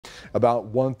About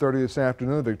 1:30 this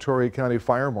afternoon, the Victoria County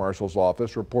Fire Marshal's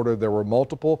office reported there were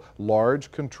multiple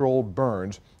large controlled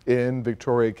burns in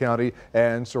Victoria County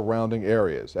and surrounding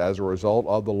areas. As a result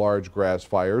of the large grass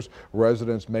fires,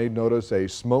 residents may notice a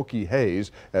smoky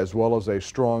haze as well as a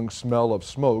strong smell of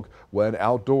smoke when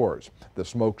outdoors. The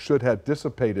smoke should have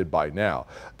dissipated by now.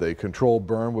 The controlled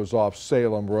burn was off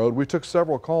Salem Road. We took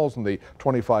several calls in the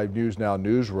 25 News Now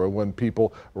newsroom when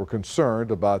people were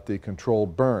concerned about the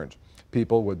controlled burns.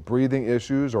 People with breathing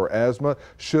issues or asthma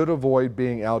should avoid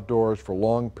being outdoors for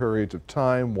long periods of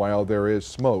time while there is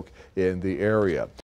smoke in the area.